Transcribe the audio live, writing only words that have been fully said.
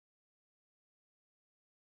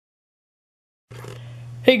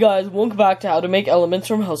Hey guys, welcome back to how to make elements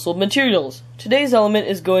from household materials. Today's element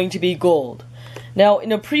is going to be gold. Now,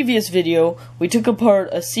 in a previous video, we took apart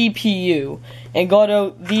a CPU and got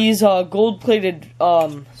out these gold-plated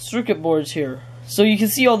circuit boards here. So you can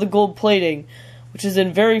see all the gold plating, which is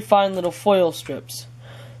in very fine little foil strips.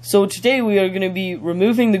 So today we are going to be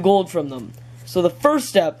removing the gold from them. So the first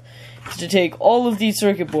step is to take all of these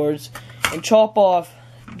circuit boards and chop off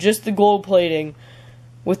just the gold plating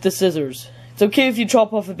with the scissors. It's okay if you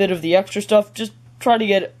chop off a bit of the extra stuff, just try to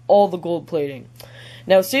get all the gold plating.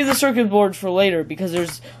 Now save the circuit boards for later because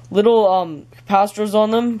there's little capacitors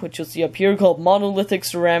on them, which you'll see up here, called monolithic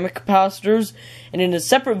ceramic capacitors, and in a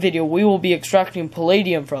separate video we will be extracting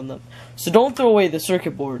palladium from them. So don't throw away the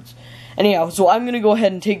circuit boards. Anyhow, so I'm going to go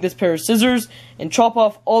ahead and take this pair of scissors and chop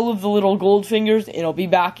off all of the little gold fingers, and I'll be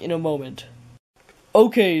back in a moment.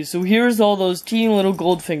 Okay, so here's all those teeny little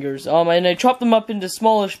gold fingers, and I chopped them up into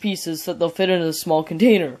smallish pieces so that they'll fit in a small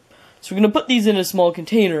container. So we're going to put these in a small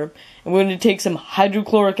container, and we're going to take some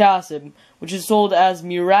hydrochloric acid, which is sold as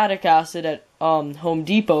muriatic acid at Home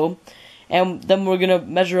Depot, and then we're going to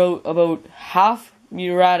measure out about half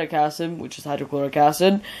muriatic acid, which is hydrochloric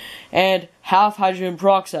acid, and half hydrogen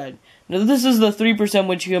peroxide. Now this is the 3%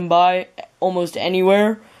 which you can buy almost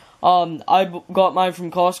anywhere. I got mine from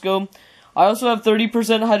Costco. I also have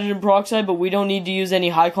 30% hydrogen peroxide, but we don't need to use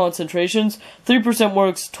any high concentrations. 3%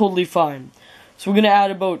 works totally fine. So we're going to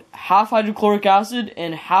add about half hydrochloric acid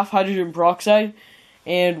and half hydrogen peroxide,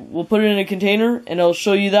 and we'll put it in a container, and I'll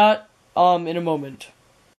show you that in a moment.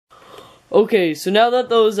 Okay, so now that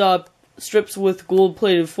those strips with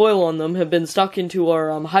gold-plated foil on them have been stuck into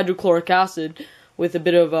our hydrochloric acid with a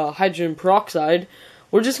bit of hydrogen peroxide,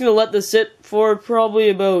 we're just going to let this sit for probably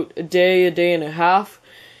about a day and a half.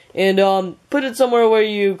 And put it somewhere where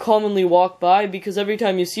you commonly walk by, because every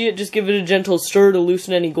time you see it, just give it a gentle stir to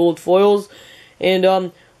loosen any gold foils.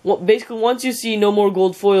 And basically, once you see no more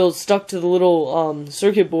gold foils stuck to the little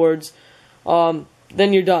circuit boards, then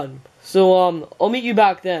you're done. So I'll meet you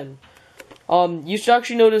back then. You should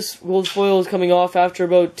actually notice gold foils coming off after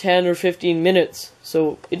about 10 or 15 minutes,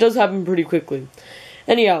 so it does happen pretty quickly.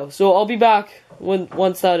 Anyhow, so I'll be back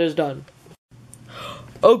once that is done.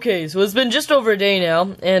 Okay, so it's been just over a day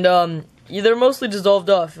now, and they're mostly dissolved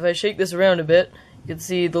off. If I shake this around a bit, you can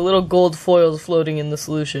see the little gold foils floating in the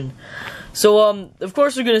solution. So, of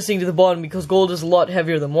course they're going to sink to the bottom because gold is a lot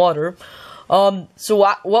heavier than water. So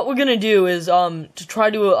what we're going to do is, to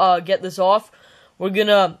try to get this off, we're going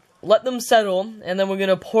to let them settle, and then we're going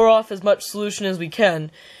to pour off as much solution as we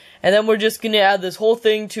can, and then we're just going to add this whole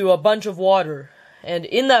thing to a bunch of water. And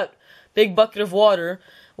in that big bucket of water,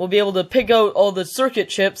 we'll be able to pick out all the circuit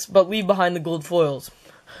chips, but leave behind the gold foils.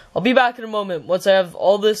 I'll be back in a moment once I have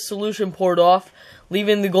all this solution poured off,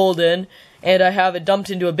 leaving the gold in, and I have it dumped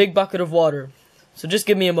into a big bucket of water. So just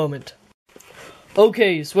give me a moment.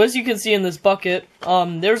 Okay, so as you can see in this bucket,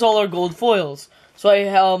 there's all our gold foils. So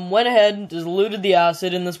I went ahead and diluted the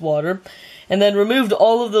acid in this water, and then removed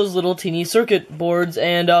all of those little teeny circuit boards,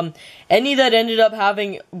 and any that ended up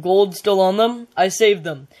having gold still on them, I saved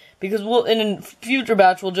them. Because in a future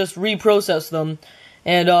batch, we'll just reprocess them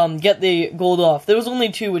and get the gold off. There was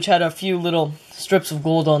only two which had a few little strips of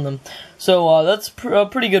gold on them. So that's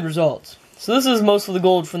pretty good results. So this is most of the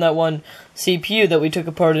gold from that one CPU that we took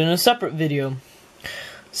apart in a separate video.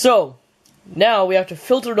 So now we have to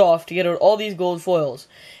filter it off to get out all these gold foils.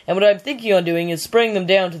 And what I'm thinking on doing is spraying them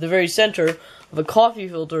down to the very center of a coffee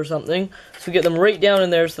filter or something, so we get them right down in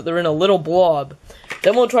there so that they're in a little blob.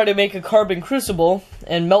 Then we'll try to make a carbon crucible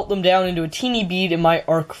and melt them down into a teeny bead in my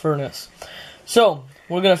arc furnace. So,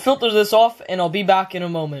 we're going to filter this off, and I'll be back in a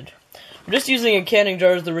moment. I'm just using a canning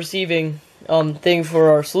jar as the receiving thing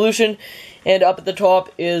for our solution, and up at the top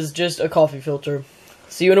is just a coffee filter.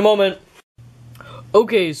 See you in a moment.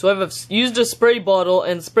 Okay, so I've used a spray bottle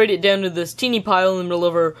and sprayed it down to this teeny pile in the middle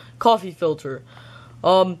of our coffee filter.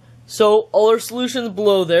 So all our solution's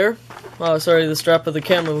below there. Sorry, the strap of the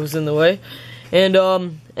camera was in the way. And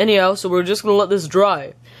anyhow, so we're just gonna let this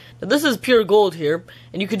dry. Now this is pure gold here,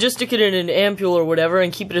 and you could just stick it in an ampule or whatever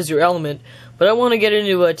and keep it as your element. But I want to get it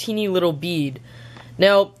into a teeny little bead.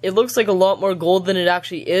 Now it looks like a lot more gold than it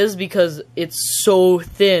actually is because it's so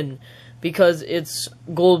thin. Because it's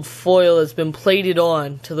gold foil that's been plated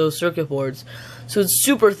on to those circuit boards. So it's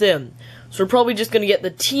super thin. So we're probably just going to get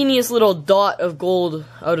the teeniest little dot of gold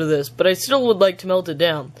out of this. But I still would like to melt it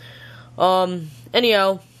down.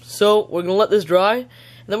 Anyhow, so we're going to let this dry. And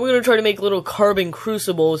then we're going to try to make a little carbon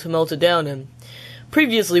crucible to melt it down in.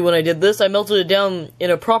 Previously when I did this, I melted it down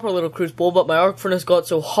in a proper little crucible. But my arc furnace got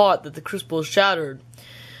so hot that the crucible shattered.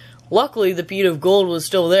 Luckily, the bead of gold was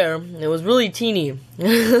still there. It was really teeny.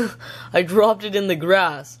 I dropped it in the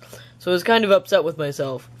grass, so I was kind of upset with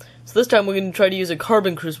myself. So this time we're going to try to use a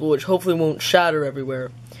carbon crucible, which hopefully won't shatter everywhere.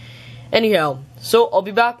 Anyhow, so I'll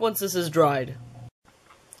be back once this is dried.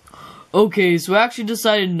 Okay, so I actually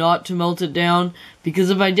decided not to melt it down, because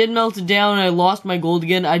if I did melt it down and I lost my gold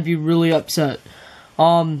again, I'd be really upset.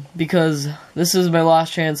 Because this is my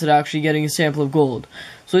last chance at actually getting a sample of gold.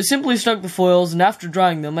 So I simply stuck the foils, and after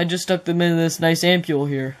drying them, I just stuck them in this nice ampule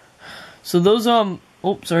here. So those, that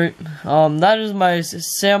is my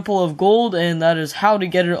sample of gold, and that is how to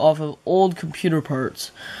get it off of old computer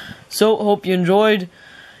parts. So, hope you enjoyed,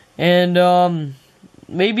 and,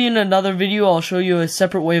 maybe in another video I'll show you a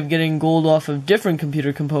separate way of getting gold off of different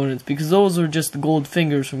computer components, because those are just the gold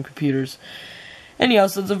fingers from computers. Anyhow,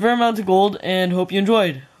 so it's a fair amount of gold, and hope you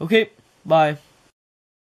enjoyed. Okay, bye.